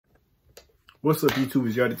What's up, YouTube?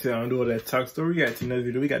 It's Yardee. I'm doing that talk story. We got another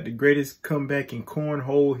video. We got the greatest comeback in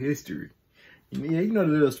cornhole history. Yeah, you know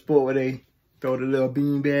the little sport where they throw the little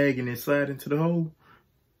bean bag and then slide into the hole?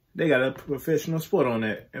 They got a professional sport on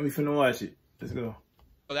that, and we finna watch it. Let's go.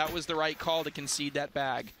 Well, that was the right call to concede that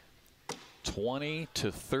bag.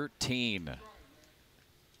 20-13.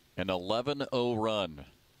 An 11-0 run.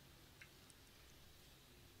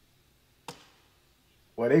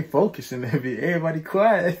 Well, they focusing. Everybody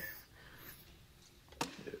quiet.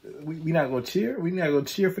 We not gonna cheer. We not gonna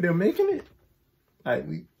cheer for them making it. All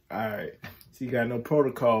right. So you got no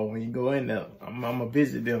protocol when you go in there. I'm gonna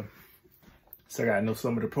visit them, so I gotta know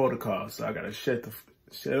some of the protocols. So I gotta shut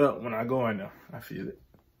up when I go in there. I feel it.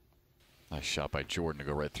 Nice shot by Jordan to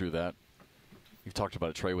go right through that. You've talked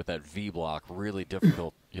about it, Trey, with that V block. Really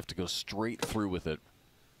difficult. You have to go straight through with it.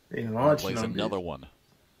 They launching plays another one.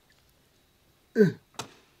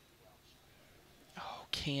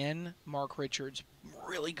 Can Mark Richards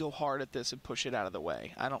really go hard at this and push it out of the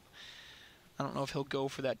way? I don't know if he'll go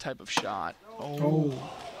for that type of shot.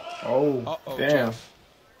 Oh, damn. Jeff.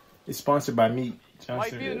 It's sponsored by Meat. Johnson.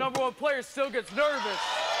 Might be the #1 player, still gets nervous.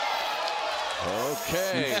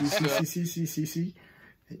 Okay. See.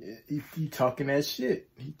 He talking that shit.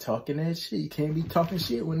 He talking that shit. You can't be talking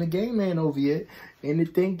shit when the game ain't over yet.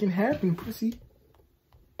 Anything can happen, pussy.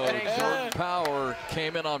 Jordan Power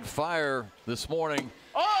came in on fire this morning.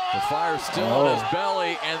 The fire's still on his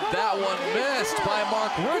belly, and that one missed by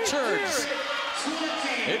Mark Richards.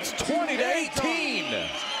 It's 20-18.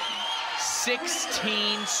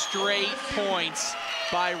 16 straight points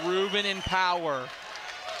by Ruben and Power.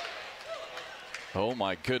 Oh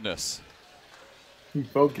my goodness. He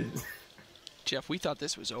focused. Jeff, we thought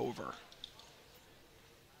this was over.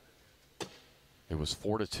 It was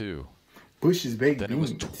 4-2. Bush's baked Then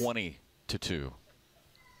beans. it was 20-2.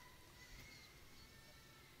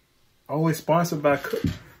 Oh, it's sponsored by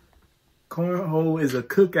Cornhole is a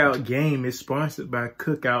cookout game. It's sponsored by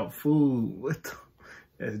Cookout Food. What the?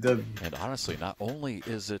 That's W. And honestly, not only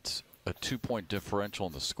is it a 2-point differential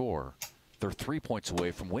in the score, they're 3 points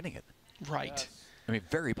away from winning it. Right. I mean,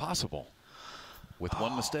 very possible with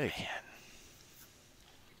one mistake. Man.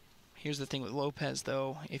 Here's the thing with Lopez,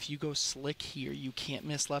 though. If you go slick here, you can't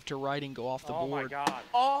miss left or right and go off the board. Oh, my God.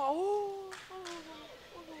 Oh.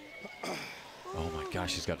 Oh, my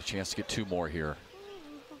gosh, he's got a chance to get 2 more here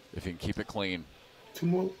if he can keep it clean. 2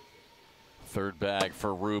 more. Third bag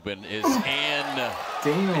for Ruben is in. Damn.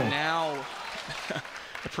 And now,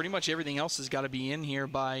 pretty much everything else has got to be in here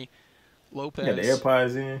by Lopez. Got the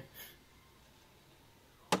AirPods in.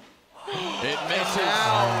 It misses.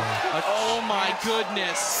 Oh my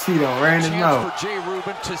goodness. He done ran his mouth. Chance for Jay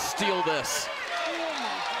Ruben to steal this.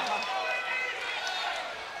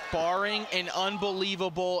 Barring an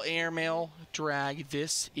unbelievable airmail drag,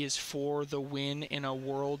 this is for the win in a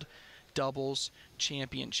World Doubles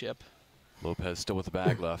Championship. Lopez still with the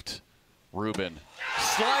bag left. Ruben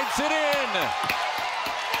slides it in.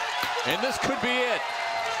 And this could be it.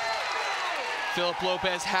 Philip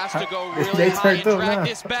Lopez has to go really high and drag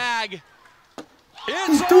this bag.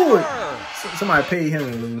 It's do over. it. Somebody paid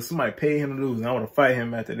him to lose. Somebody paid him to lose. And I want to fight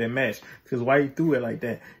him after that match. Because why you threw it like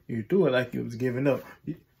that? You threw it like you was giving up.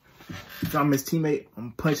 If I'm his teammate,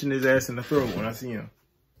 I'm punching his ass in the throat when I see him.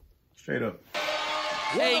 Straight up.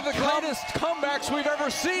 One of the greatest comebacks we've ever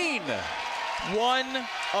seen. One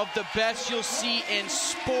of the best you'll see in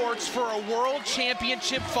sports for a World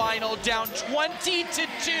Championship final, down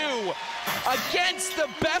 20-2 against the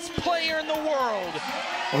best player in the world.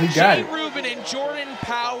 Oh, he got Jay it. Ruben and Jordan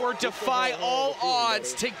Power defy all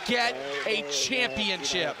odds to get a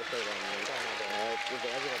championship.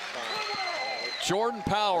 Jordan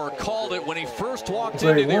Power called it when he first walked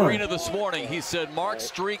into the arena this morning. He said, Mark's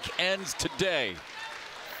streak ends today.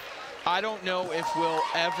 I don't know if we'll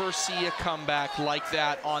ever see a comeback like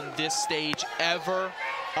that on this stage ever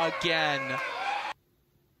again.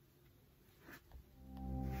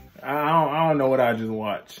 I don't know what I just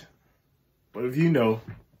watched. But if you know,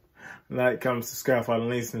 like, comment, subscribe, follow the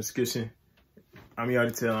links in the description. I'm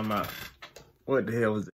Yardee. I'm out. What the hell is it?